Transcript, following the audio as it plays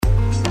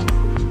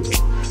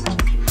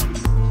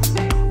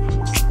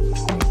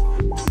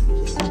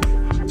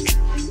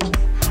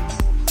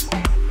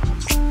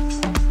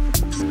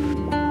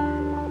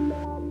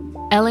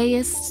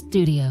LAist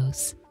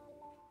Studios.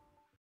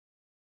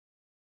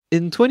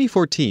 In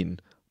 2014,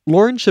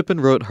 Lauren Shippen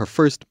wrote her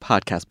first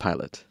podcast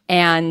pilot.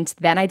 And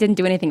then I didn't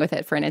do anything with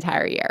it for an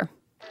entire year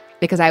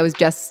because I was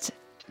just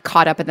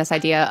caught up in this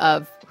idea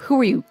of, who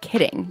are you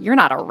kidding? You're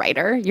not a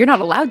writer. You're not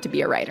allowed to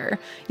be a writer.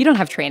 You don't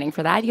have training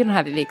for that. You don't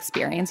have the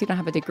experience. You don't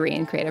have a degree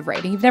in creative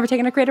writing. You've never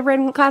taken a creative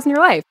writing class in your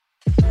life.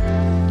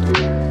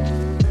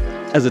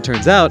 As it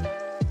turns out,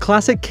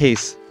 classic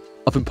case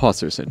of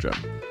imposter syndrome.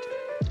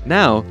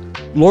 Now,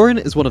 Lauren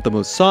is one of the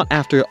most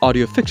sought-after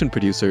audio fiction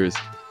producers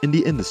in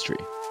the industry.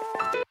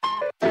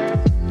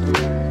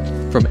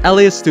 From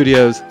LAist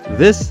Studios,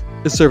 this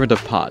is Servant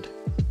of Pod.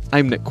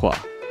 I'm Nick Kwa.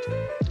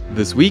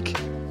 This week,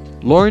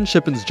 Lauren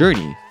Shippen's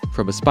journey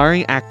from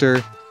aspiring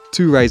actor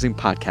to rising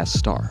podcast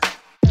star.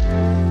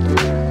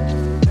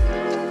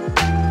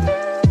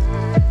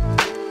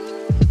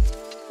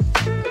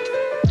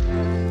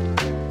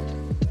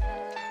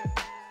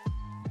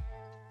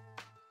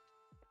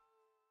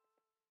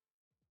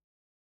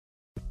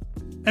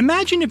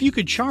 Imagine if you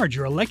could charge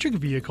your electric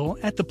vehicle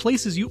at the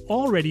places you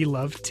already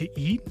love to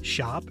eat,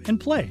 shop, and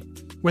play.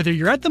 Whether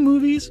you're at the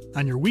movies,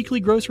 on your weekly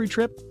grocery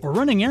trip, or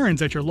running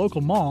errands at your local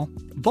mall,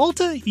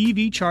 Volta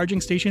EV charging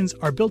stations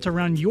are built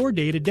around your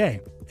day-to-day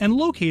and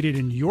located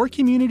in your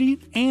community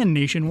and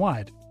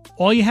nationwide.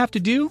 All you have to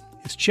do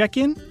is check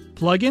in,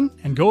 plug in,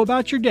 and go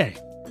about your day.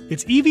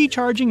 It's EV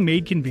charging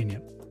made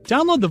convenient.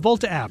 Download the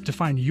Volta app to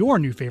find your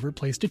new favorite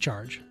place to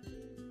charge.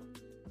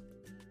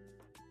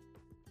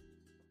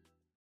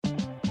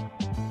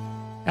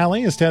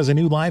 LAist has a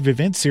new live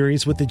event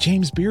series with the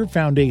James Beard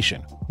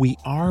Foundation. We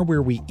Are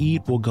Where We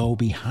Eat will go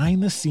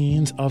behind the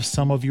scenes of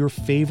some of your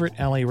favorite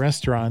LA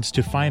restaurants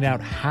to find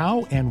out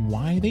how and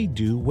why they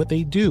do what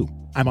they do.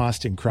 I'm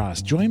Austin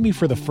Cross. Join me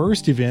for the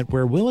first event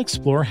where we'll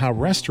explore how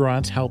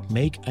restaurants help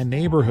make a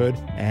neighborhood,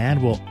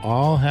 and we'll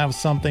all have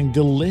something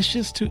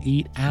delicious to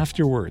eat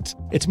afterwards.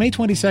 It's May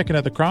 22nd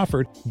at the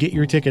Crawford. Get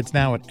your tickets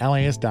now at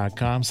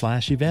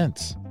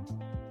laist.com/events.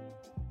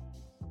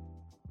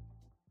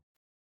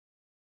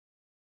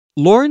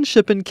 Lauren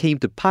Shippen came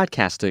to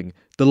podcasting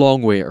the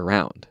long way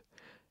around,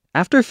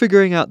 after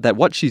figuring out that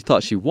what she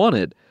thought she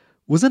wanted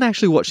wasn't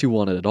actually what she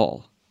wanted at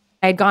all.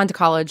 I had gone to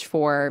college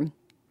for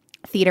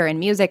theater and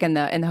music in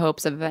the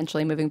hopes of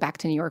eventually moving back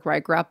to New York where I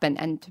grew up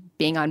and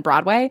being on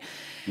Broadway.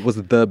 Was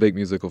it the big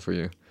musical for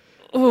you?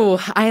 Ooh,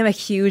 I am a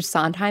huge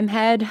Sondheim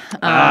head.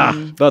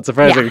 Not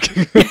surprising.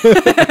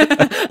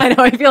 Yeah. I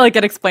know, I feel like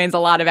it explains a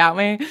lot about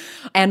me.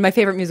 And my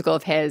favorite musical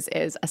of his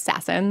is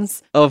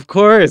Assassins. Of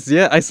course,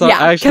 yeah. I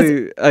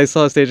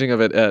saw a staging of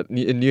it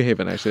in New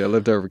Haven, actually. I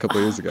lived there a couple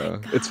of years ago.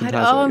 It's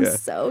fantastic. Oh, I'm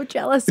so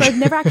jealous. So I've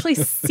never actually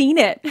seen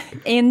it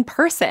in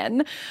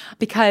person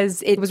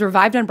because it was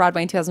revived on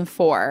Broadway in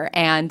 2004.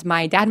 And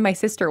my dad and my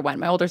sister went,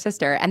 my older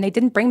sister, and they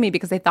didn't bring me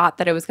because they thought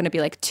that it was going to be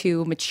like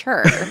too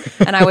mature.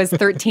 And I was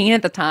 13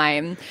 at the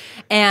time.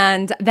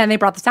 And then they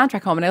brought the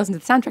soundtrack home and I listened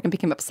to the soundtrack and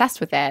became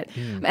obsessed with it.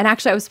 And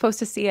actually I was supposed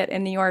to see it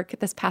in New York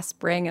this past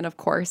spring. And of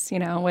course, you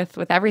know, with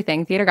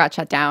everything, theater got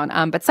shut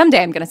down. But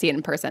someday I'm going to see it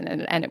in person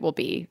and it will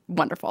be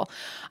wonderful.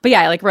 But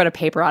yeah, I wrote a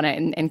paper on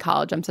it in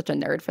college. I'm such a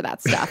nerd for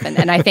that stuff.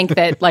 And I think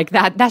that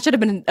that should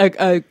have been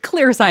a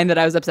clear sign that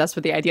I was obsessed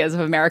with the ideas of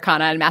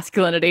Americana and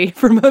masculinity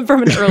from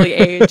an early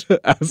age.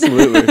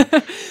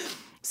 Absolutely.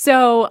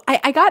 So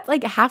I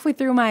got halfway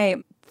through my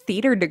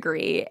theater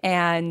degree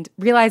and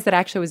realized that I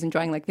actually was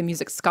enjoying the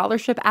music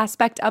scholarship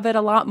aspect of it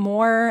a lot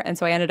more. And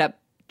so I ended up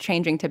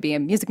changing to be a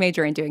music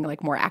major and doing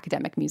more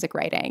academic music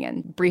writing,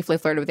 and briefly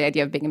flirted with the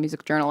idea of being a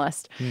music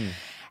journalist.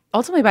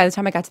 Ultimately, by the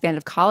time I got to the end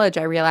of college,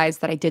 I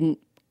realized that I didn't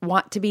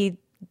want to be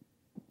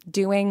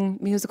doing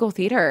musical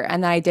theater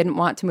and that I didn't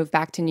want to move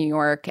back to New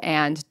York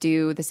and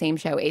do the same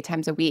show 8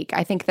 times a week.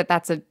 I think that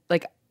that's an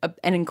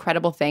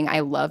incredible thing.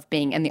 I love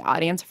being in the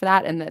audience for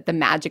that, and the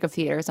magic of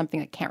theater is something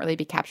that can't really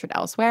be captured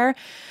elsewhere.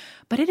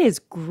 But it is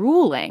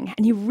grueling,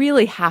 and you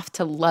really have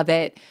to love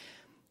it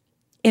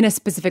in a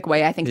specific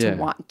way, I think, to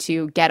want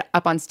to get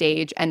up on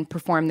stage and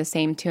perform the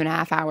same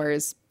 2.5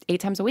 hours 8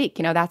 times a week.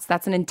 You know,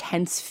 that's an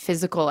intense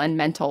physical and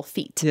mental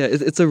feat. Yeah,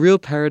 it's a real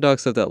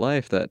paradox of that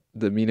life, that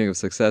the meaning of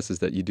success is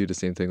that you do the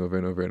same thing over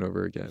and over and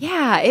over again.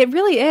 Yeah, it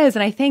really is.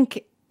 And I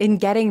think in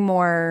getting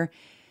more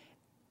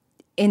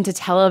into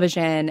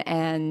television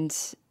and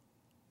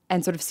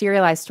sort of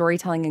serialized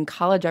storytelling in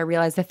college, I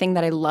realized the thing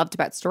that I loved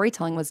about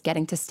storytelling was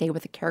getting to stay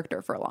with a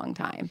character for a long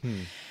time.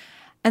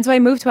 And so I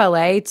moved to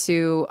LA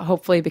to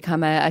hopefully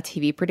become a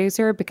TV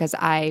producer because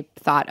I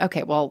thought,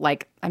 okay, well,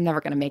 I'm never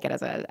going to make it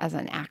as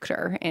an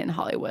actor in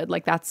Hollywood.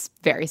 That's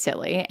very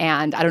silly.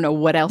 And I don't know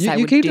what else I would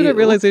do. You came to that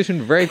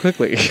realization very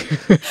quickly.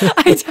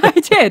 I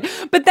did.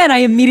 But then I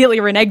immediately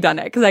reneged on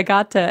it because I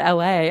got to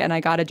LA and I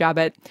got a job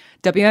at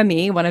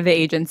WME, one of the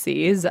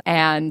agencies,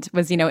 and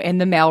was, in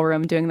the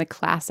mailroom doing the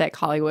classic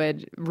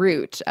Hollywood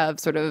route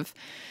of sort of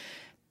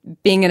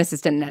being an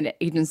assistant in an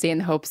agency in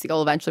the hopes that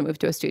you'll eventually move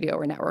to a studio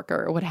or network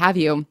or what have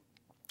you.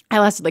 I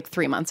lasted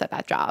 3 months at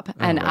that job.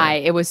 And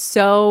it was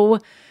so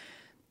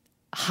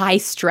high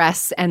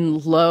stress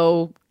and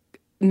low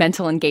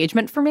mental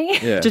engagement for me.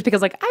 Yeah. Just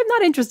because like I'm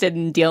not interested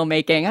in deal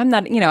making. I'm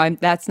not,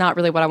 that's not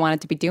really what I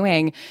wanted to be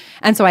doing.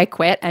 And so I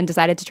quit and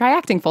decided to try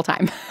acting full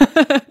time.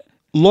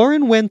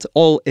 Lauren went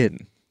all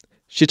in.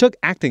 She took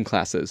acting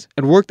classes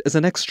and worked as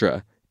an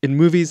extra in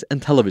movies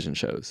and television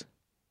shows.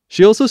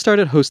 She also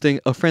started hosting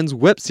a friend's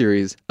web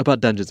series about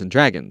Dungeons &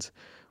 Dragons,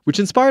 which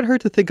inspired her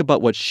to think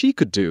about what she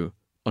could do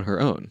on her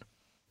own.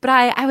 But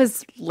I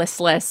was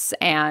listless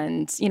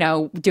and,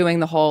 doing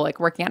the whole like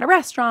working at a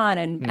restaurant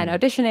and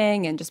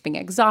auditioning and just being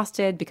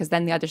exhausted because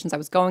then the auditions I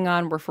was going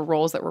on were for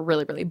roles that were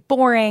really, really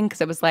boring because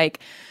it was like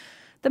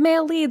the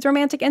male lead's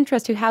romantic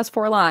interest who has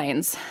 4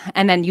 lines.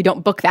 And then you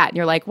don't book that. And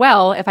you're like,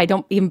 well, if I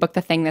don't even book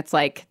the thing that's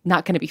like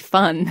not going to be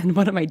fun, then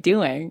what am I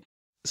doing?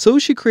 So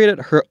she created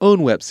her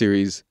own web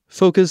series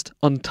focused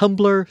on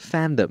Tumblr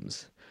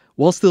fandoms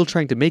while still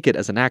trying to make it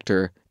as an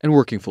actor and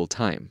working full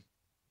time.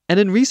 And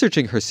in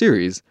researching her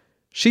series,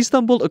 she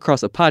stumbled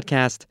across a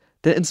podcast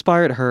that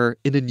inspired her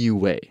in a new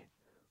way.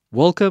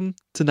 Welcome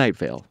to Night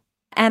Vale.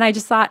 And I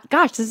just thought,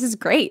 gosh, this is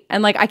great.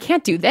 And like, I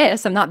can't do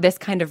this. I'm not this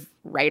kind of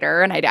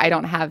writer. And I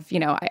don't have,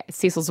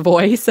 Cecil's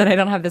voice and I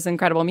don't have this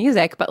incredible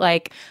music. But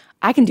like,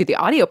 I can do the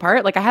audio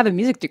part. Like, I have a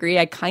music degree.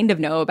 I kind of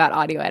know about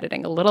audio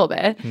editing a little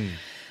bit.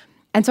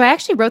 And so I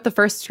actually wrote the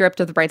first script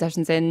of The Bright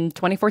Sessions in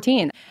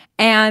 2014.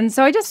 And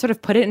so I just sort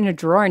of put it in a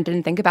drawer and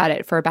didn't think about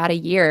it for about a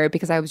year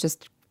because I was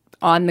just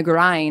on the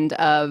grind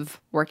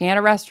of working at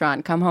a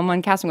restaurant, come home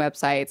on casting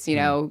websites,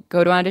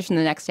 go to audition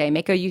the next day,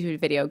 make a YouTube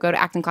video, go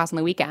to acting class on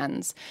the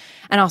weekends,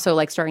 and also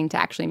like starting to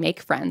actually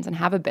make friends and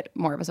have a bit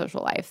more of a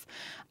social life.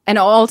 And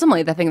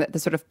ultimately, the thing that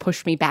sort of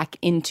pushed me back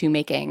into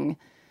making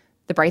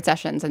The Bright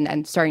Sessions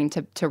and starting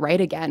to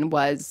write again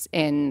was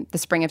in the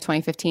spring of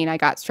 2015, I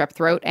got strep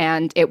throat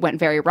and it went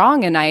very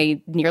wrong and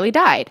I nearly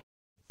died.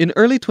 In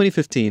early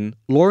 2015,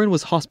 Lauren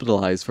was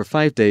hospitalized for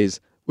 5 days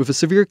with a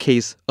severe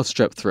case of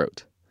strep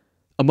throat.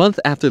 A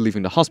month after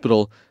leaving the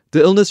hospital,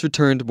 the illness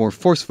returned more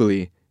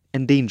forcefully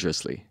and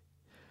dangerously.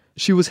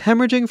 She was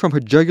hemorrhaging from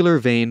her jugular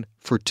vein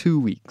for 2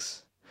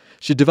 weeks.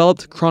 She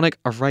developed chronic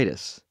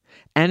arthritis,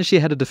 and she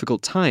had a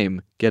difficult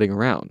time getting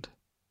around.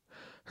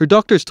 Her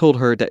doctors told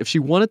her that if she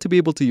wanted to be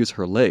able to use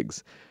her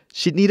legs,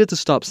 she needed to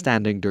stop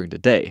standing during the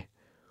day,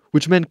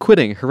 which meant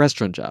quitting her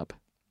restaurant job.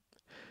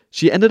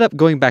 She ended up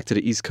going back to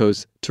the East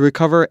Coast to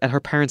recover at her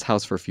parents'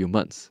 house for a few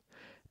months,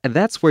 and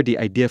that's where the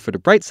idea for The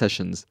Bright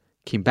Sessions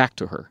came back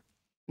to her.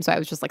 So I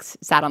was just like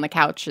sat on the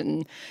couch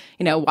and,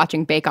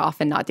 watching Bake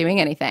Off and not doing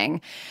anything.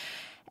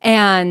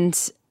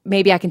 And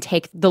maybe I can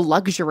take the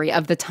luxury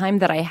of the time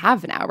that I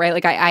have now, right?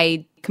 Like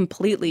I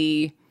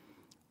completely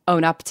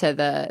own up to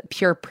the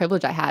pure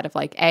privilege I had of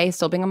like,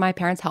 still being on my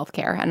parents'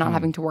 healthcare and not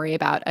having to worry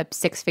about a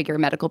 6-figure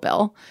medical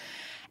bill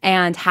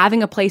and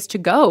having a place to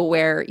go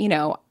where,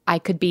 I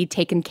could be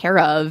taken care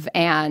of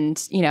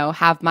and,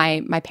 have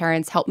my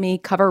parents help me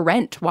cover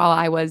rent while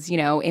I was,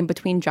 in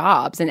between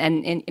jobs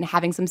and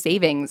having some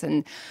savings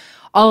and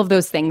all of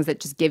those things that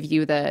just give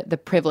you the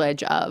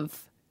privilege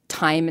of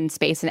time and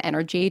space and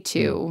energy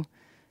to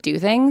do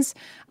things.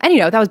 And,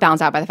 that was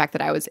balanced out by the fact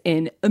that I was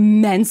in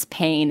immense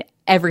pain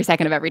every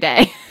second of every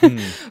day.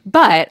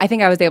 But I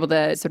think I was able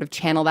to sort of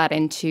channel that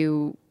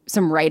into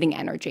some writing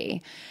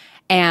energy.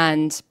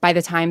 And by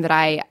the time that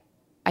I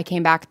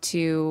came back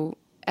to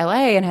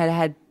LA and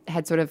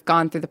had sort of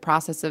gone through the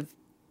process of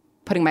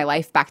putting my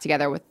life back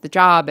together with the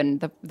job and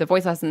the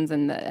voice lessons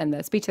and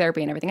the speech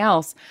therapy and everything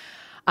else,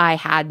 I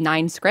had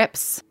 9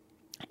 scripts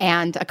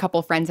and a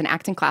couple friends in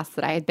acting class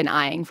that I had been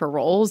eyeing for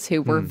roles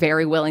who were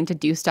very willing to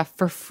do stuff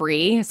for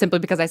free simply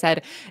because I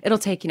said, it'll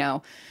take,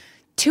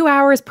 2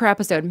 hours per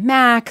episode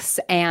max,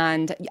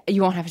 and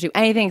you won't have to do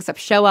anything except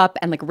show up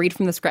and like read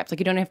from the script. Like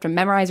you don't have to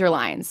memorize your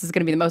lines. This is going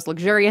to be the most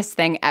luxurious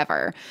thing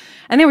ever.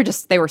 And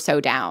they were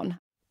so down.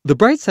 The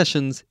Bright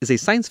Sessions is a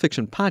science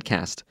fiction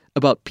podcast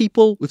about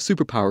people with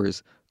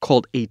superpowers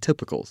called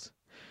atypicals.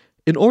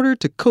 In order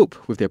to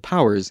cope with their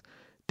powers,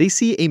 they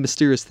see a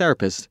mysterious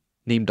therapist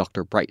named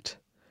Dr. Bright.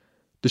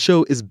 The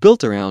show is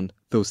built around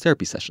those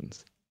therapy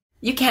sessions.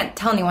 You can't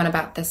tell anyone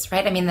about this,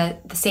 right? I mean, the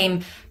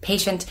same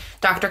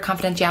patient-doctor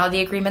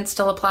confidentiality agreement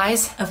still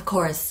applies? Of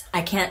course.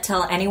 I can't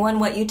tell anyone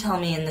what you tell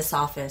me in this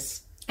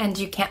office. And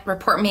you can't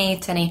report me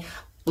to any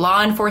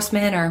law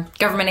enforcement or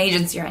government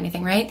agency or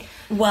anything, right?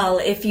 Well,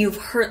 if you've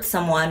hurt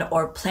someone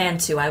or plan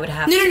to, I would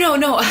have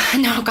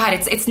No, God,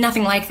 it's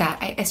nothing like that.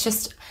 It's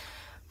just...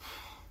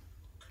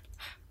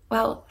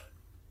 Well...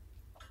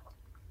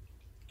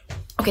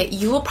 Okay,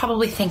 you will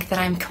probably think that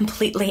I'm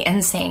completely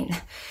insane.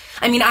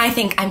 I mean, I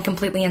think I'm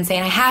completely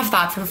insane. I have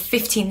thought for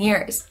 15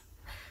 years.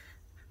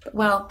 But,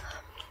 well,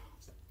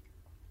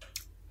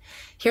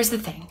 here's the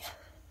thing.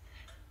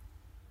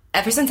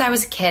 Ever since I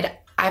was a kid,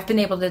 I've been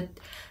able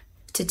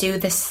to do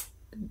this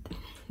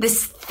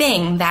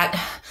thing that,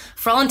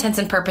 for all intents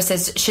and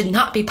purposes, should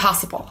not be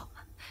possible.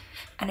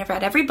 And I've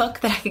read every book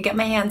that I could get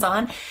my hands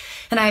on,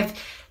 and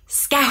I've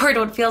scoured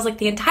what feels like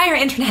the entire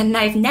internet, and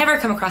I've never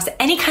come across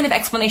any kind of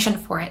explanation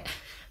for it.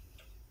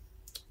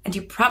 And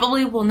you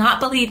probably will not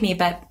believe me,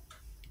 but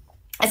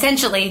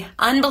essentially,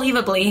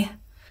 unbelievably,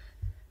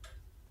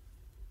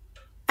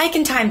 I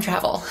can time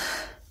travel.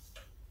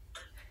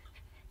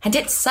 And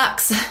it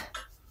sucks.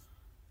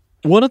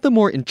 One of the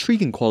more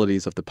intriguing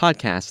qualities of the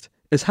podcast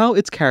is how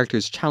its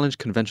characters challenge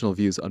conventional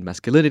views on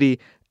masculinity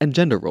and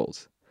gender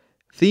roles,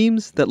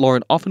 themes that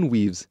Lauren often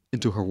weaves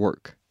into her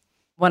work.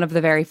 One of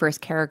the very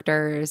first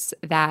characters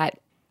that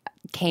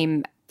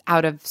came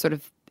out of sort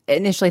of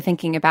initially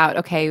thinking about,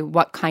 okay,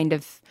 what kind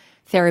of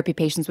therapy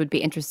patients would be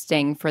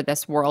interesting for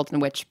this world in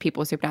which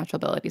people with supernatural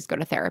abilities go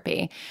to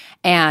therapy,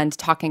 and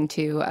talking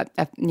to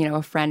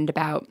a friend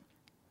about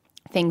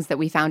things that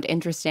we found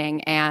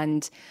interesting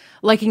and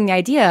liking the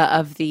idea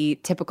of the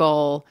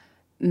typical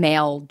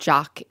male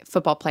jock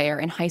football player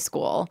in high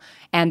school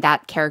and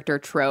that character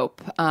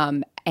trope,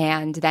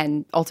 and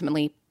then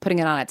ultimately putting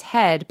it on its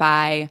head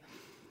by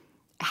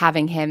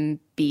having him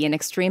be an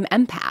extreme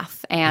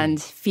empath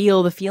and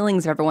feel the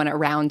feelings of everyone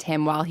around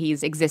him while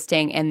he's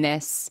existing in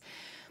this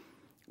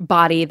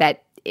body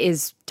that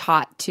is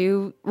taught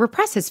to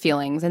repress his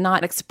feelings and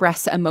not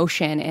express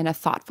emotion in a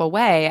thoughtful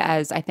way,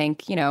 as I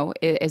think,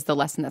 is the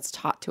lesson that's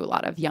taught to a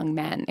lot of young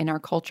men in our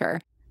culture.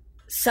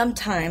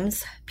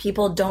 Sometimes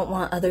people don't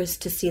want others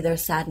to see their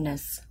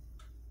sadness.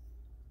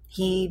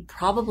 He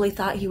probably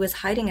thought he was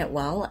hiding it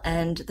well,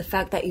 and the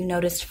fact that you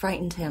noticed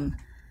frightened him.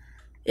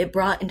 It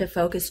brought into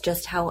focus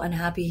just how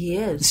unhappy he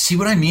is. See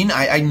what I mean?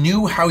 I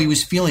knew how he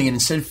was feeling, and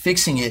instead of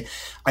fixing it,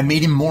 I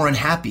made him more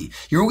unhappy.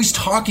 You're always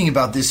talking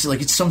about this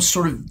like it's some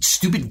sort of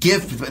stupid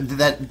gift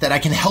that I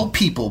can help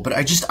people, but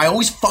I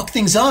always fuck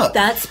things up.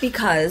 That's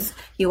because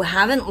you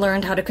haven't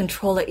learned how to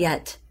control it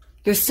yet.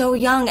 You're so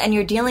young and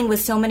you're dealing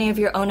with so many of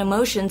your own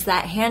emotions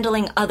that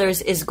handling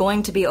others is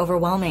going to be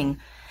overwhelming.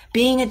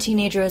 Being a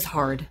teenager is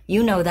hard.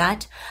 You know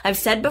that. I've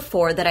said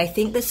before that I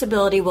think this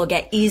ability will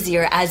get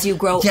easier as you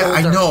grow older. Yeah,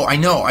 I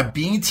know.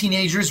 Being a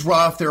teenager is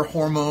rough. There are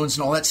hormones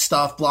and all that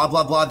stuff, blah,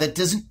 blah, blah. That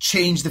doesn't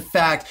change the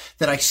fact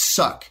that I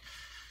suck.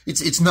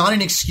 It's not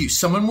an excuse.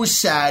 Someone was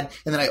sad,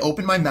 and then I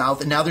opened my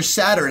mouth, and now they're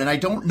sadder, and I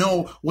don't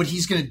know what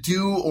he's going to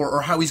do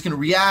or how he's going to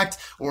react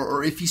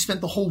or if he spent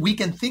the whole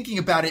weekend thinking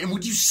about it. And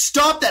would you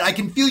stop that? I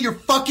can feel your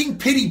fucking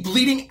pity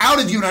bleeding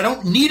out of you, and I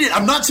don't need it.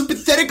 I'm not some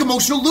pathetic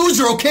emotional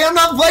loser, okay? I'm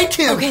not like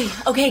him.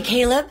 Okay,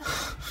 Caleb.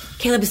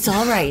 Caleb, it's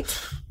all right.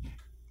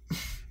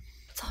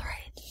 It's all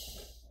right.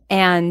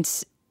 And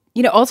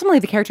ultimately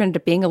the character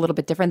ended up being a little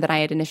bit different than I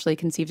had initially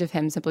conceived of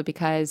him, simply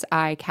because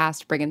I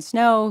cast Brigham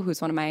Snow,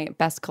 who's one of my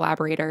best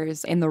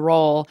collaborators, in the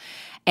role.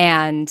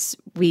 And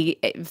we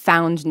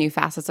found new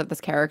facets of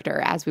this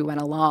character as we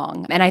went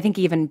along. And I think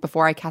even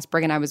before I cast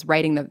Brigham, I was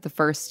writing the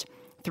first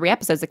 3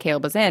 episodes that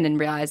Caleb was in and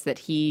realized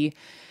that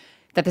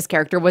this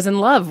character was in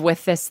love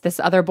with this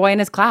other boy in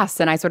his class.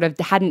 And I sort of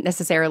hadn't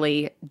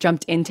necessarily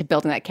jumped into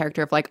building that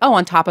character of like, oh,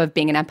 on top of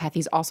being an empath,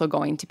 he's also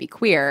going to be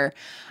queer.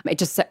 It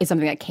just is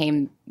something that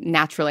came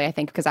naturally, I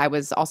think, because I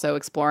was also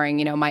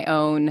exploring, my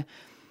own,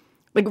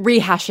 like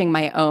rehashing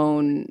my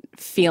own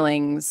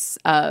feelings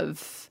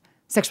of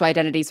sexual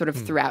identity sort of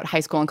throughout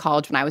high school and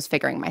college when I was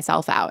figuring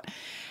myself out.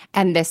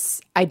 And this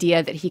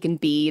idea that he can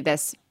be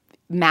this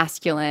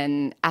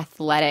masculine,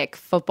 athletic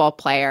football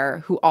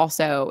player who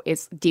also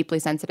is deeply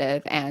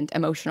sensitive and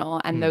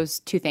emotional. And those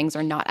two things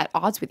are not at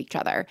odds with each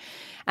other.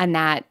 And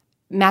that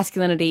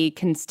masculinity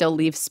can still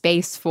leave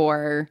space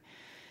for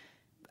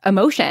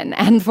emotion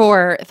and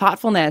for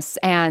thoughtfulness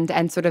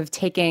and sort of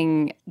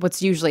taking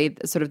what's usually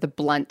sort of the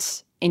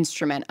blunt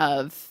instrument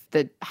of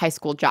the high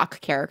school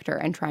jock character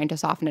and trying to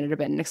soften it a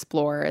bit and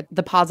explore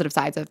the positive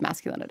sides of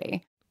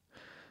masculinity.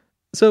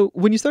 So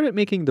when you started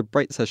making the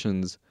Bright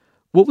sessions,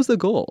 what was the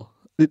goal?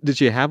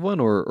 Did you have one,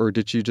 or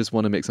did you just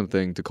want to make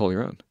something to call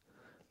your own?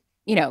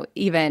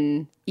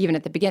 Even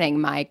at the beginning,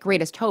 my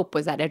greatest hope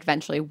was that it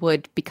eventually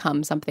would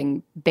become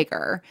something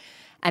bigger,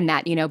 and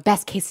that,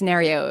 best case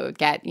scenario, it would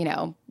get,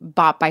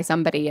 bought by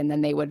somebody, and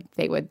then they would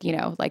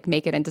like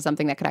make it into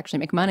something that could actually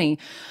make money.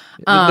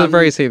 The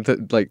very same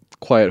like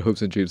quiet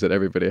hopes and dreams that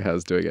everybody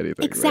has doing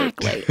anything.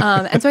 Exactly.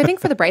 Right? And so I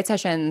think for the Bright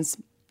sessions,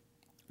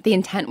 the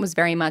intent was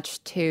very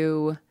much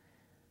to,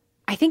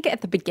 I think at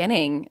the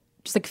beginning,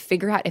 just like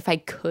figure out if I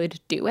could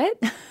do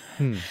it.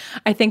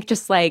 I think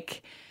just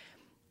like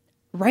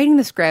writing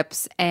the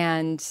scripts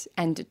and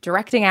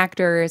directing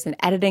actors and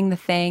editing the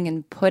thing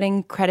and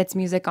putting credits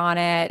music on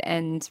it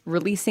and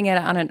releasing it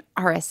on an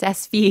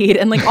RSS feed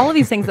and like all of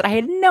these things that I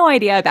had no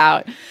idea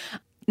about,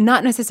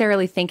 not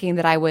necessarily thinking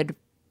that I would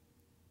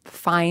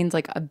find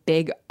like a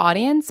big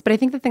audience. But I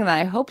think the thing that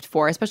I hoped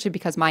for, especially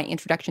because my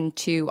introduction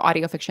to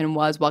audio fiction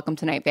was Welcome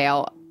to Night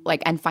Vale,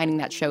 like, and finding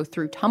that show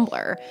through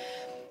Tumblr,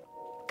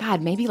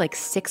 God, maybe like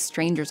 6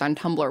 strangers on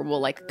Tumblr will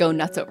like go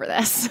nuts over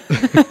this.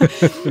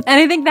 And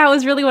I think that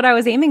was really what I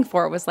was aiming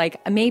for, was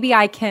like, maybe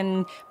I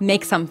can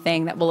make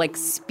something that will like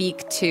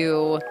speak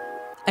to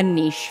a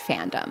niche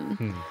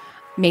fandom.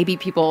 Maybe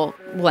people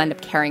will end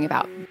up caring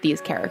about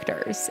these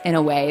characters in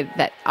a way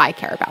that I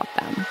care about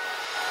them.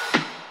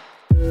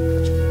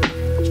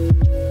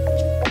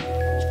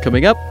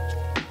 Coming up,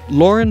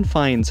 Lauren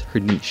finds her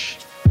niche.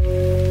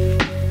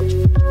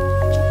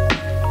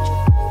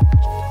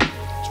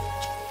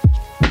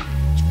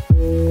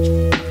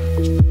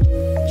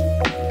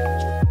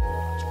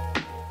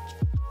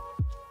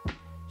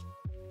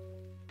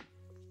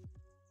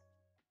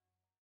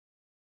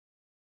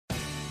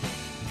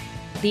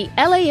 The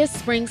LAist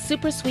Spring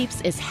Super Sweeps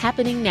is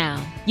happening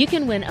now. You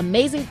can win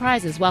amazing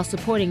prizes while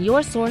supporting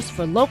your source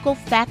for local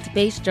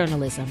fact-based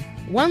journalism.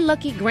 One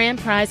lucky grand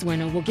prize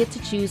winner will get to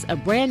choose a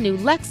brand new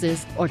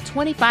Lexus or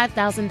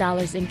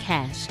 $25,000 in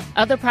cash.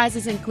 Other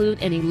prizes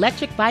include an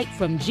electric bike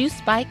from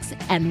Juice Bikes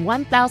and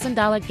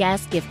 $1,000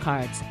 gas gift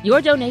cards. Your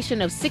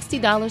donation of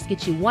 $60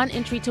 gets you one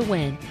entry to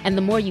win, and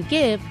the more you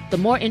give, the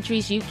more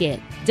entries you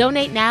get.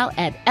 Donate now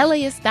at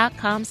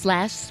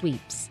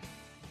LAist.com/sweeps.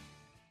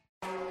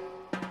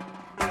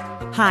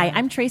 Hi,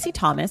 I'm Tracy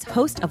Thomas,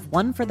 host of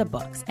One for the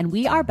Books, and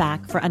we are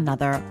back for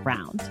another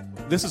round.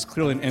 This is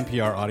clearly an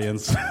NPR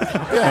audience.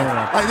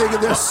 Yeah, I think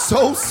they're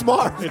so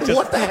smart.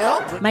 What the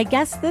hell? My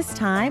guests this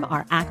time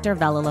are actor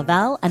Vella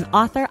Lavelle and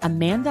author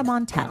Amanda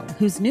Montell,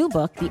 whose new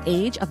book, The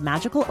Age of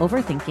Magical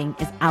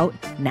Overthinking, is out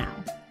now.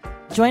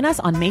 Join us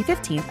on May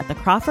 15th at the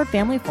Crawford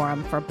Family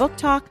Forum for book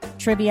talk,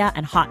 trivia,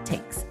 and hot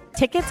takes.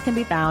 Tickets can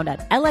be found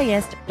at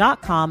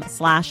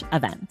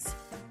laist.com/events.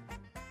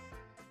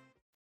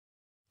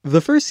 The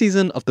first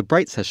season of The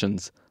Bright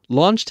Sessions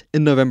launched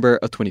in November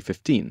of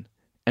 2015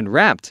 and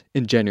wrapped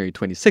in January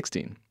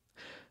 2016.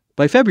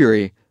 By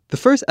February, the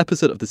first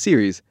episode of the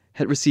series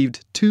had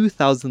received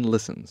 2,000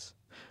 listens.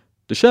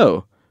 The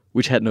show,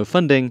 which had no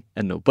funding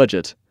and no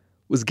budget,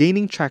 was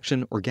gaining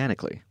traction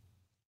organically.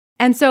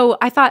 And so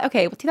I thought,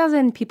 okay, well,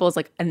 2,000 people is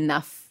like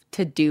enough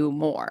to do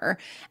more.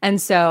 And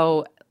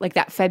so like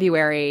that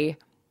February,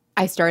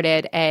 I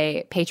started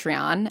a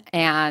Patreon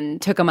and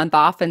took a month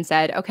off and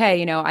said, okay,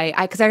 you know,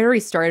 because I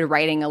already started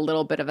writing a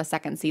little bit of a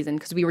second season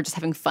because we were just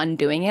having fun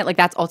doing it. Like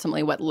that's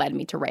ultimately what led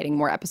me to writing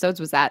more episodes,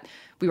 was that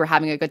we were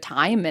having a good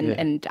time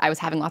and I was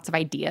having lots of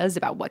ideas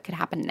about what could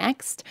happen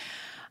next.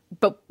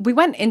 But we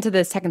went into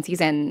the second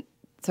season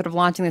sort of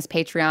launching this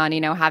Patreon,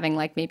 you know, having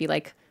like maybe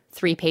like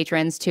 3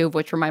 patrons, 2 of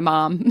which were my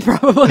mom,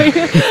 probably.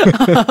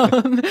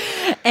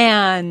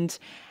 And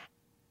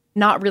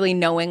not really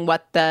knowing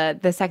what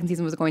the second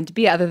season was going to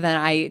be, other than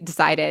I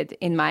decided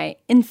in my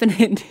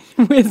infinite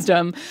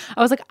wisdom,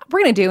 I was like,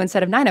 we're going to do,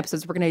 instead of 9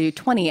 episodes, we're going to do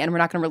 20, and we're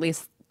not going to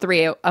release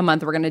 3 a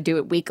month. We're going to do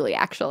it weekly,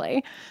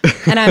 actually.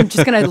 And I'm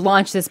just going to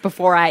launch this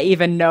before I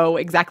even know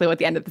exactly what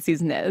the end of the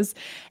season is.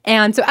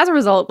 And so as a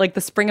result, like the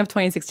spring of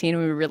 2016,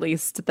 when we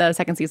released the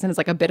second season, is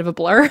like a bit of a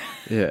blur.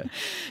 Yeah.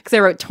 Because I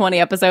wrote 20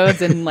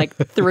 episodes in like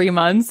 3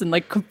 months and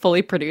like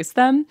fully produced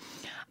them.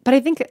 But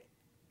I think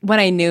when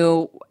I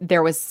knew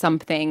there was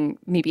something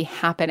maybe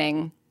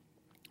happening,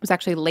 it was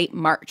actually late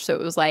March. So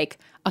it was like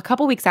a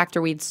couple weeks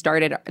after we'd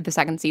started the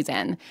second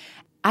season.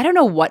 I don't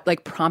know what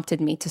like prompted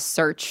me to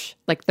search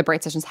like the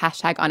Bright Sessions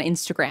hashtag on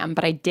Instagram,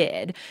 but I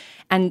did.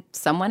 And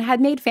someone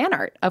had made fan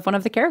art of one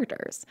of the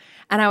characters.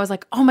 And I was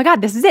like, oh my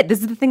God, this is it.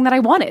 This is the thing that I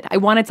wanted. I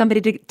wanted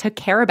somebody to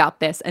care about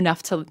this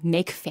enough to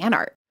make fan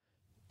art.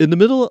 In the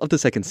middle of the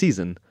second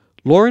season,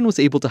 Lauren was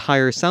able to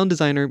hire sound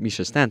designer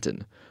Misha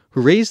Stanton,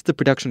 who raised the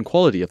production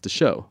quality of the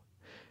show.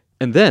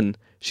 And then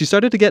she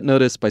started to get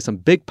noticed by some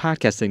big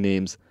podcasting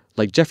names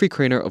like Jeffrey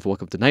Craner of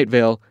Welcome to Night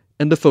Vale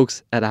and the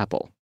folks at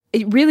Apple.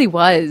 It really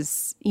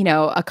was, you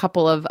know, a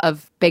couple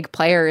of big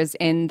players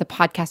in the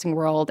podcasting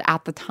world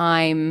at the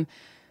time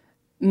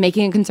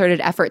making a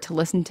concerted effort to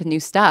listen to new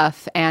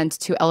stuff and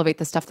to elevate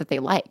the stuff that they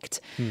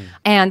liked.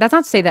 And that's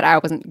not to say that I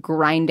wasn't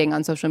grinding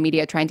on social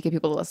media trying to get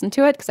people to listen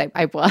to it, because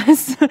I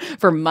was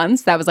for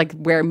months. That was like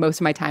where most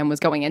of my time was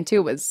going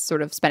into, was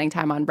sort of spending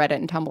time on Reddit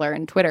and Tumblr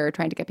and Twitter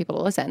trying to get people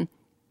to listen.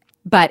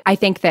 But I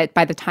think that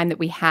by the time that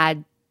we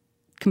had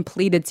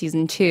completed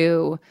season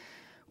 2,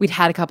 we'd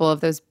had a couple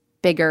of those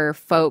bigger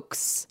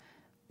folks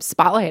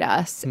spotlight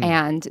us.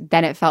 And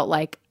then it felt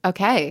like,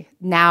 okay,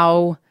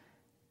 now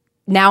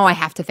I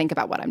have to think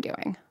about what I'm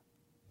doing.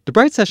 The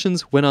Bright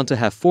Sessions went on to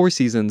have 4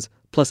 seasons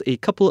plus a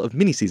couple of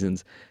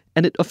mini-seasons,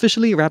 and it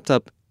officially wrapped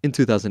up in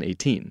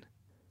 2018.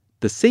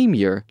 The same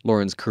year,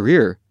 Lauren's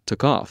career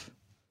took off.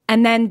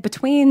 And then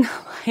between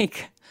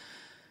like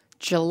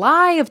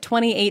July of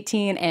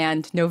 2018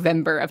 and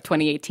November of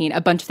 2018,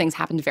 a bunch of things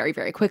happened very,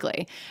 very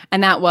quickly.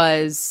 And that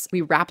was,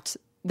 we wrapped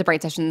the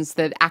Bright Sessions,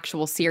 the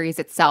actual series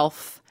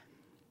itself,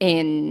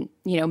 in,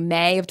 you know,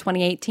 May of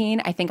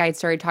 2018. I think I had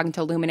started talking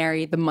to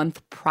Luminary the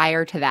month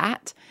prior to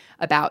that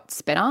about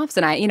spinoffs.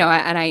 And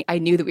I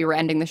knew that we were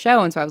ending the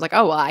show. And so I was like,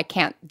 oh, well, I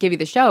can't give you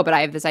the show, but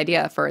I have this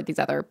idea for these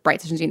other Bright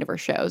Sessions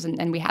Universe shows.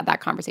 And we had that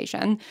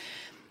conversation.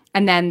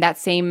 And then that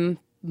same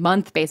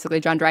month, basically,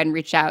 John Dryden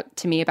reached out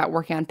to me about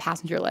working on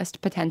Passenger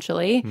List,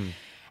 potentially.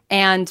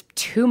 And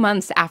 2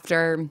 months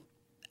after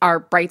our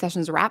Bright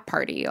Sessions wrap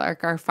party,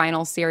 like our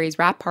final series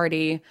wrap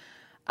party,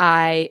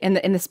 I,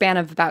 in the span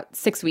of about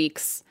 6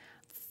 weeks,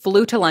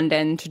 flew to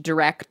London to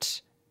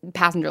direct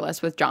Passenger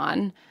List with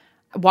John.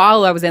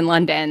 While I was in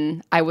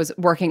London, I was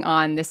working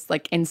on this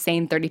like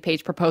insane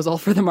 30-page proposal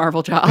for the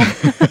Marvel job.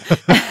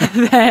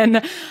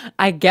 Then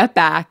I get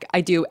back,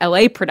 I do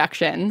LA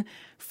production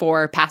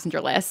for Passenger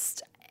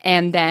List,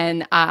 and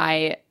then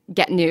I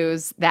get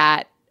news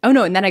that,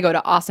 and then I go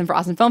to Austin for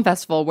Austin Film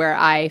Festival, where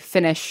I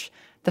finish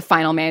the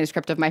final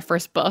manuscript of my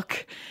first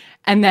book.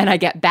 And then I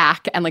get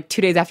back, and like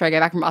 2 days after I get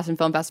back from Austin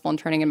Film Festival and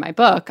turning in my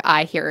book,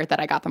 I hear that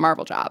I got the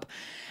Marvel job.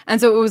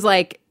 And so it was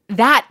like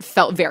that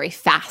felt very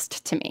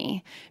fast to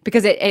me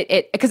because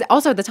because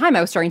also at the time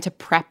I was starting to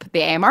prep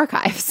the AM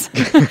archives.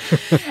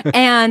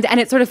 and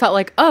it sort of felt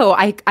like, oh,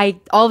 I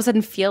all of a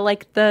sudden feel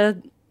like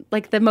the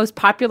most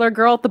popular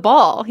girl at the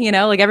ball,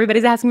 like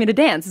everybody's asking me to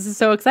dance. This is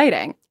so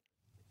exciting.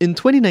 In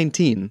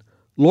 2019,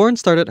 Lauren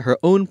started her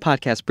own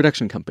podcast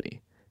production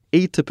company,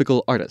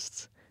 Atypical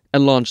Artists,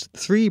 and launched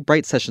 3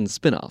 Bright Sessions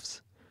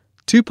spin-offs,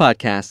 2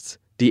 podcasts,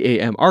 the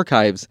AM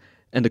Archives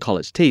and the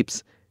College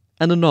Tapes,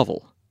 and a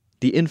novel,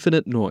 The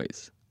Infinite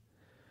Noise.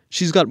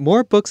 She's got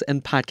more books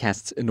and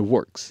podcasts in the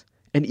works,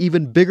 and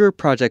even bigger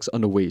projects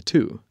on the way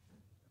too.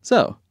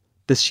 So,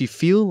 does she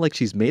feel like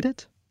she's made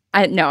it?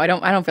 No, I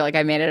don't feel like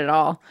I made it at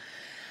all.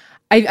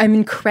 I'm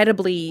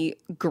incredibly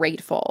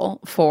grateful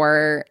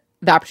for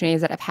the opportunities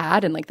that I've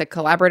had and like the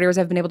collaborators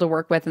I've been able to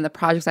work with and the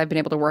projects I've been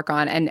able to work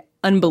on, and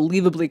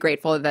unbelievably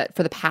grateful that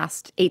for the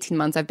past 18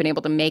 months I've been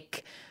able to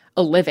make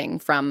a living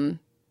from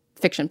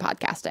fiction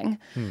podcasting.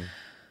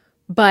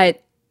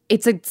 But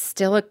it's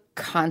still a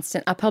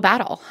constant uphill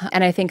battle.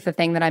 And I think the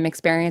thing that I'm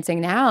experiencing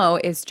now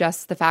is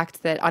just the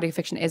fact that audio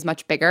fiction is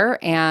much bigger,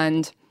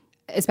 and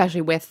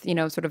especially with,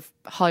 sort of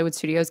Hollywood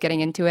studios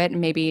getting into it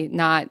and maybe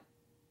not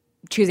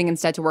choosing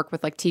instead to work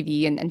with like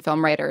TV and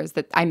film writers,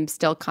 that I'm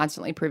still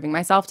constantly proving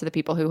myself to the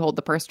people who hold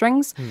the purse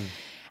strings.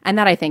 And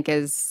that I think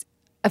is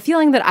a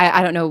feeling that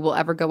I don't know will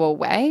ever go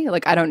away.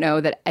 Like, I don't know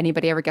that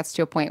anybody ever gets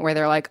to a point where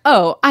they're like,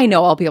 oh, I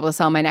know I'll be able to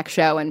sell my next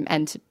show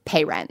and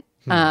pay rent.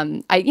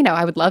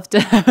 I would love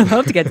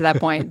to get to that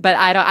point, but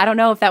I don't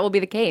know if that will be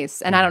the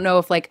case. And I don't know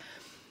if like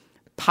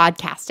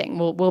podcasting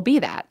will be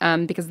that.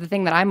 Because the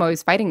thing that I'm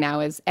always fighting now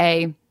is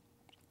A,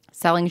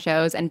 selling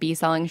shows, and B,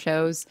 selling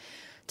shows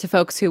to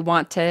folks who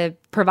want to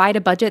provide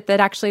a budget that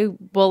actually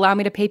will allow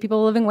me to pay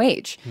people a living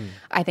wage.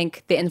 I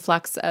think the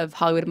influx of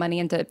Hollywood money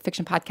into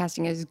fiction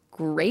podcasting is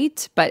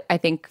great, but I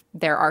think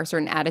there are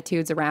certain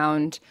attitudes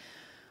around,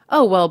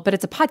 oh, well, but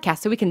it's a podcast,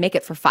 so we can make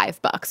it for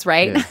 $5,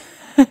 right?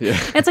 Yeah.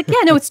 And it's like,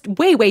 yeah, no, it's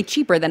way, way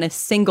cheaper than a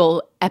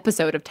single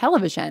episode of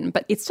television,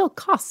 but it still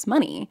costs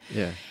money.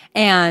 Yeah.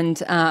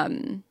 And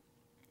and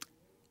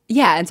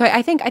so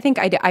I think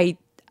I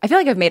feel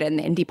like I've made it in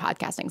the indie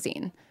podcasting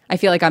scene. I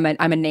feel like I'm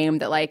a name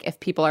that, like, if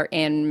people are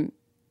in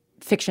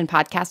fiction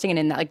podcasting and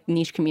in that like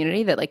niche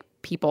community, that like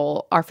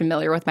people are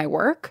familiar with my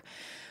work,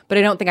 but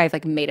I don't think I've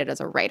like made it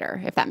as a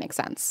writer, if that makes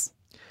sense.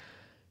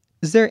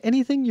 Is there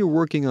anything you're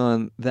working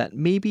on that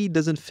maybe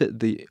doesn't fit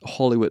the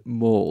Hollywood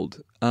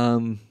mold,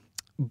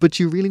 but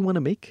you really want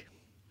to make?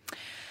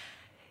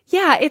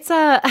 Yeah, it's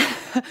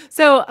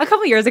so a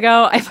couple years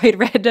ago, I played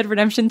Red Dead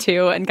Redemption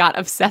 2 and got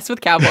obsessed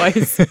with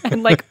cowboys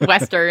and like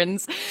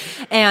westerns.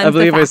 And I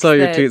believe I saw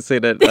your tweet say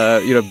that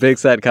big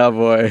sad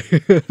cowboy.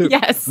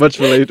 Yes, much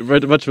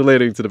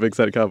relating to the big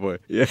sad cowboy.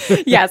 Yeah.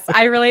 Yes,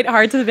 I relate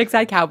hard to the big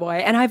sad cowboy,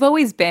 and I've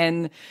always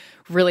been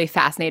really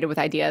fascinated with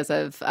ideas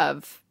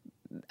of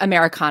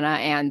Americana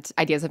and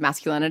ideas of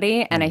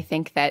masculinity. And I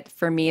think that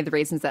for me, the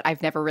reasons that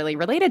I've never really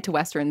related to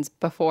Westerns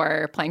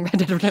before playing Red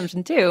Dead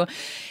Redemption 2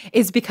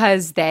 is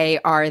because they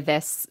are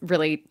this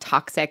really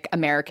toxic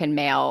American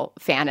male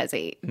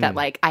fantasy that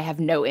like I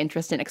have no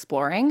interest in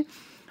exploring.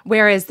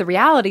 Whereas the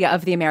reality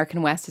of the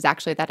American West is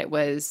actually that it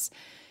was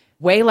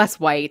way less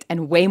white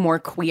and way more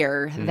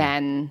queer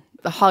than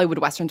the Hollywood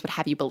Westerns would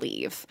have you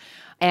believe.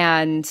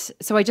 And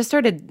so I just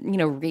started,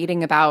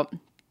 reading about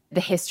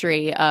the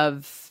history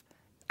of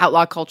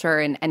outlaw culture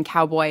and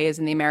cowboys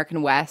in the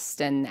American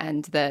West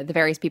and the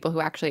various people who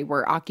actually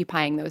were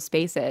occupying those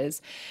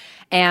spaces.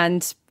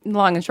 And the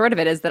long and short of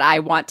it is that I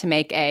want to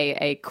make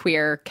a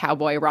queer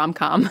cowboy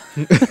rom-com.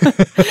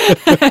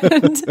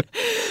 And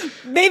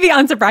maybe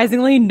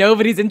unsurprisingly,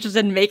 nobody's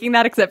interested in making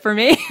that except for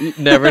me. You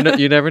never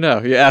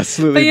know. You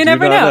absolutely but you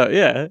never know.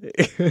 Yeah.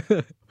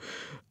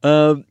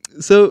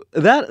 So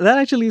that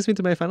actually leads me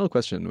to my final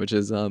question, which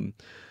is,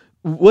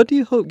 what do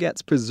you hope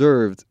gets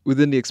preserved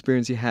within the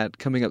experience you had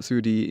coming up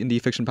through the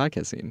indie fiction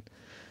podcast scene?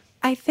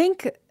 I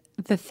think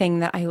the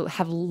thing that I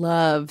have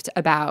loved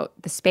about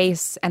the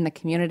space and the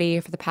community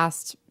for the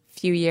past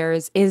few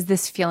years is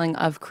this feeling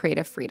of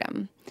creative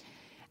freedom.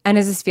 And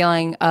is this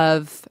feeling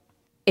of,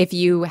 if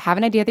you have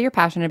an idea that you're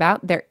passionate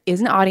about, there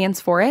is an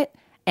audience for it,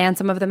 and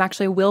some of them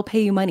actually will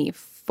pay you money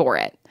for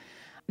it.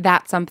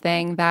 That's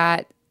something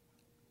that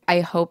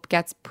I hope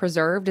gets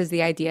preserved, is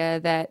the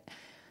idea that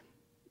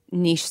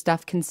niche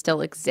stuff can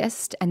still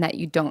exist and that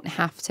you don't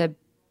have to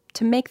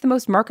make the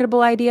most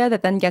marketable idea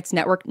that then gets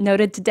network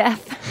noted to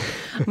death.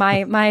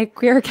 my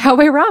queer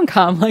cowboy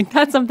rom-com, like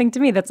that's something to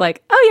me that's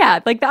like, oh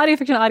yeah, like the audio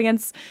fiction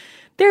audience,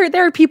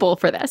 there are people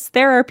for this.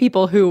 There are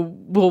people who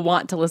will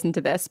want to listen to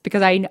this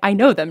because I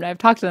know them and I've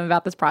talked to them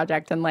about this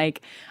project, and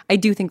like I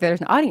do think there's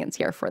an audience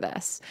here for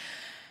this.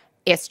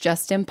 It's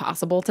just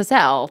impossible to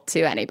sell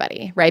to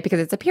anybody, right?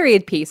 Because it's a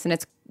period piece and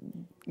it's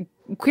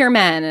queer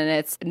men and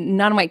it's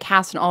non-white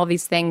cast and all of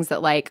these things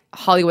that like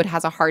Hollywood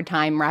has a hard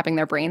time wrapping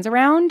their brains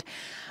around.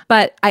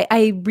 But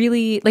I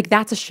really like,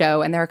 that's a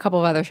show, and there are a couple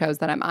of other shows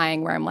that I'm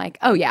eyeing where I'm like,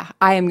 oh yeah,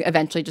 I am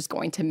eventually just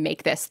going to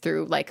make this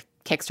through like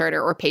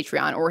Kickstarter or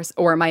Patreon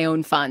or my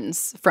own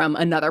funds from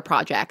another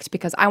project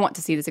because I want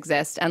to see this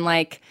exist. And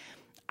like,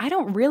 I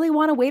don't really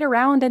want to wait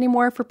around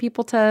anymore for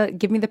people to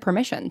give me the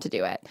permission to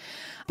do it.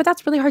 But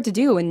that's really hard to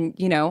do. And,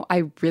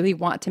 I really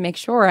want to make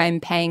sure I'm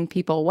paying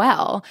people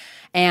well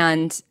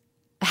and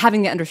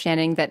having the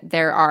understanding that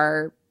there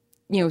are,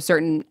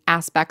 certain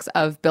aspects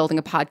of building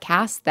a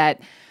podcast that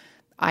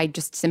I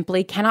just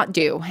simply cannot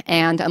do.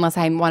 And unless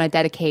I want to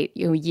dedicate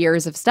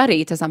years of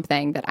study to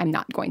something that I'm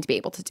not going to be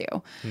able to do.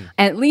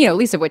 And,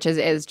 least of which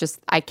is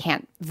just I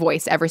can't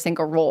voice every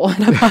single role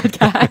in a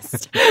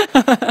podcast.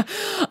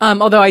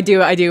 Although I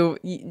do,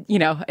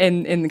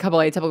 in a couple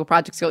of atypical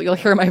projects, you'll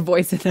hear my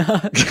voice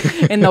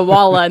in the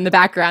walla in the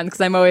background because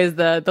I'm always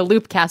the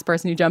loop cast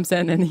person who jumps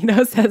in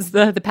and, says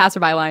the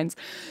passerby lines.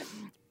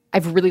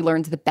 I've really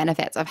learned the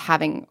benefits of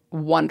having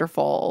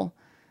wonderful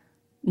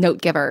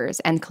note givers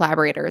and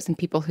collaborators and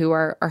people who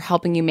are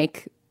helping you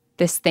make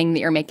this thing that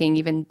you're making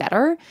even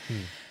better.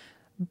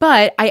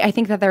 But I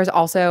think that there's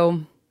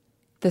also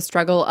the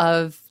struggle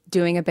of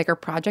doing a bigger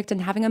project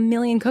and having a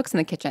million cooks in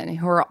the kitchen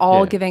who are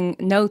all giving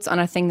notes on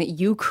a thing that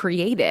you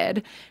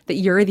created that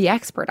you're the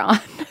expert on.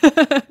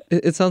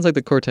 It sounds like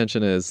the core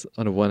tension is,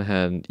 on the one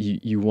hand,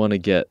 you want to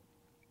get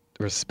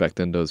respect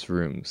in those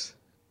rooms.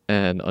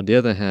 And on the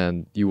other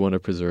hand, you want to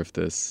preserve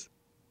this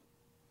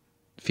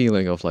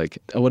feeling of like,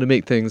 I want to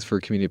make things for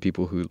a community of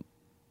people who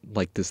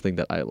like this thing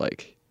that I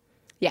like.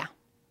 Yeah.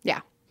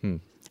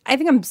 I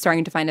think I'm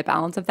starting to find a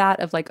balance of that,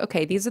 of like,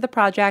 okay, these are the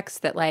projects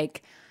that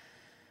like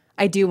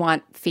I do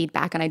want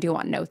feedback and I do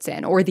want notes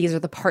in, or these are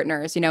the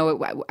partners.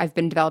 I've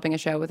been developing a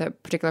show with a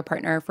particular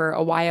partner for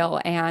a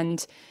while,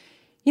 and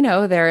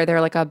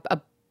they're like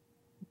a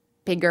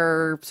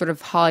bigger sort of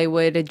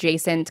Hollywood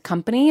adjacent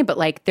company, but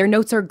like their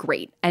notes are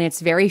great. And it's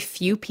very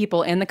few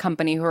people in the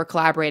company who are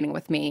collaborating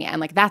with me.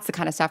 And like, that's the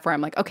kind of stuff where I'm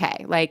like,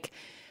 okay, like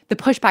the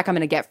pushback I'm going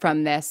to get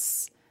from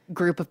this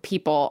group of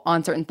people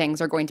on certain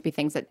things are going to be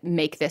things that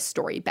make this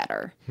story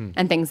better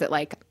and things that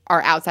like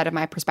are outside of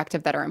my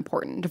perspective that are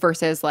important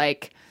versus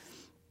like,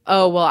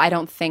 oh, well, I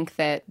don't think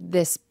that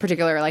this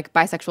particular like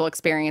bisexual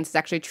experience is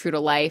actually true to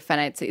life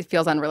and it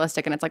feels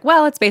unrealistic. And it's like,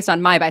 well, it's based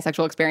on my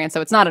bisexual experience, so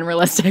it's not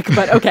unrealistic,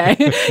 but okay.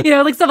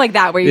 Like stuff like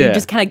that where you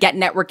just kind of get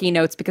networky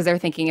notes because they're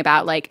thinking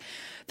about like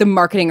the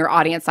marketing or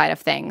audience side of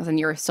things and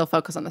you're still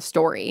focused on the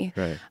story.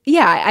 Right.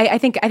 Yeah, I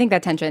think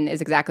that tension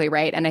is exactly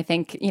right. And I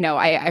think,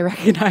 I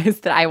recognize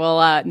that I will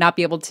not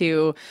be able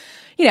to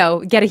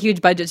get a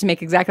huge budget to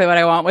make exactly what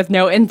I want with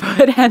no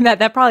input, and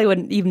that probably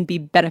wouldn't even be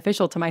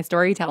beneficial to my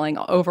storytelling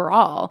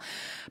overall.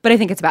 But I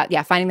think it's about,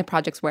 finding the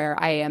projects where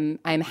I'm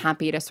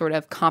happy to sort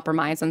of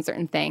compromise on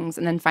certain things,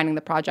 and then finding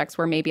the projects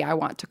where maybe I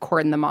want to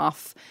cordon them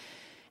off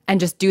and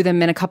just do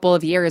them in a couple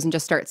of years and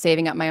just start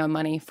saving up my own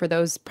money for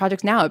those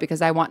projects now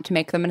because I want to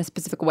make them in a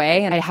specific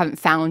way, and I haven't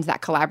found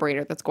that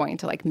collaborator that's going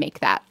to like make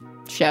that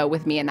show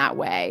with me in that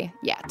way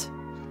yet.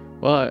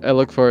 Well, I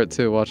look forward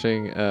to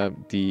watching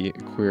the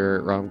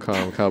queer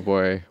rom-com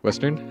cowboy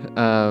western.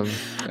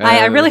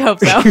 I really hope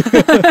so.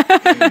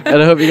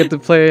 And I hope you get to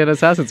play an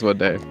Assassins one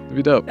day. It'd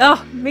be dope.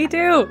 Oh, me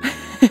too.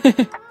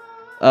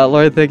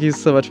 Lauren, thank you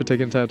so much for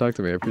taking time to talk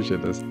to me. I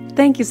appreciate this.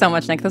 Thank you so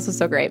much, Nick. This was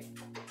so great.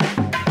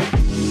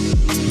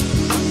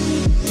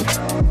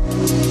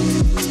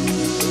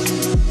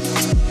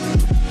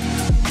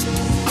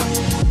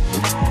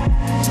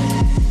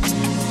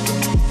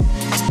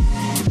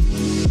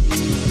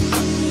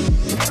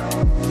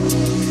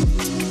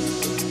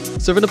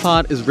 Servant of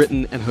Pod is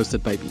written and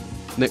hosted by me,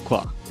 Nick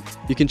Kwa.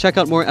 You can check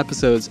out more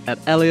episodes at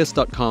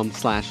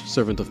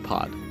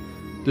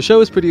alias.com/servantofpod. The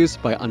show is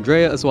produced by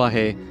Andrea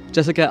Azwahe,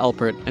 Jessica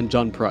Alpert, and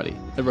John Perotti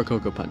at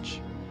Rococo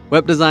Punch.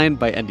 Web design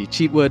by Andy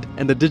Cheatwood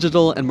and the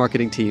digital and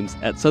marketing teams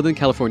at Southern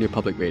California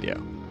Public Radio.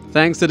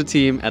 Thanks to the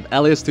team at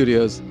Alias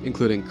Studios,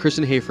 including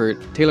Christian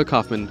Hayford, Taylor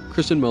Kaufman,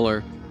 Christian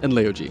Muller, and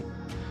Leo G.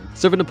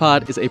 Servant of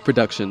Pod is a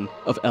production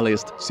of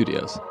Alias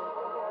Studios.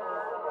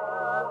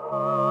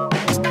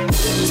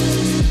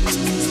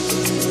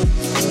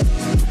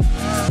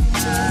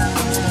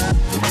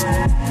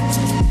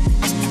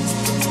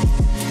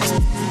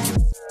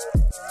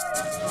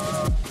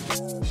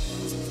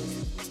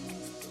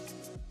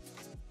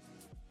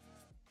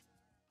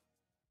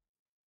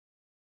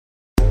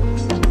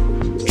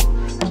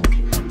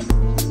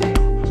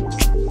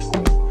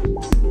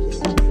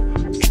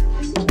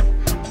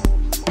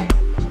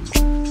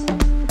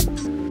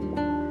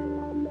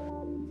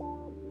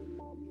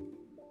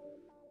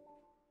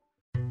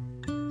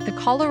 The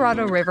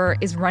Colorado River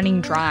is running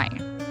dry.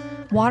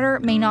 Water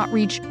may not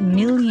reach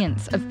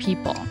millions of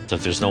people. So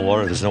if there's no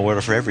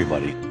water for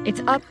everybody. It's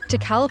up to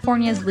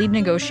California's lead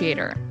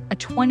negotiator, a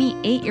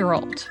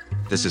 28-year-old.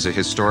 This is a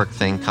historic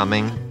thing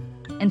coming.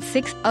 And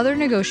 6 other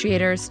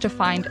negotiators to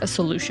find a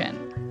solution.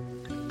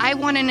 I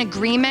want an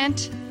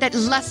agreement that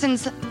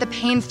lessens the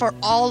pain for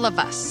all of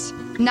us,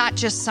 not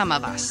just some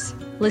of us.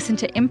 Listen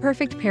to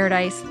Imperfect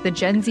Paradise, the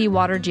Gen Z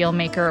water deal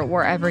maker,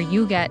 wherever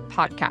you get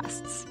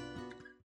podcasts.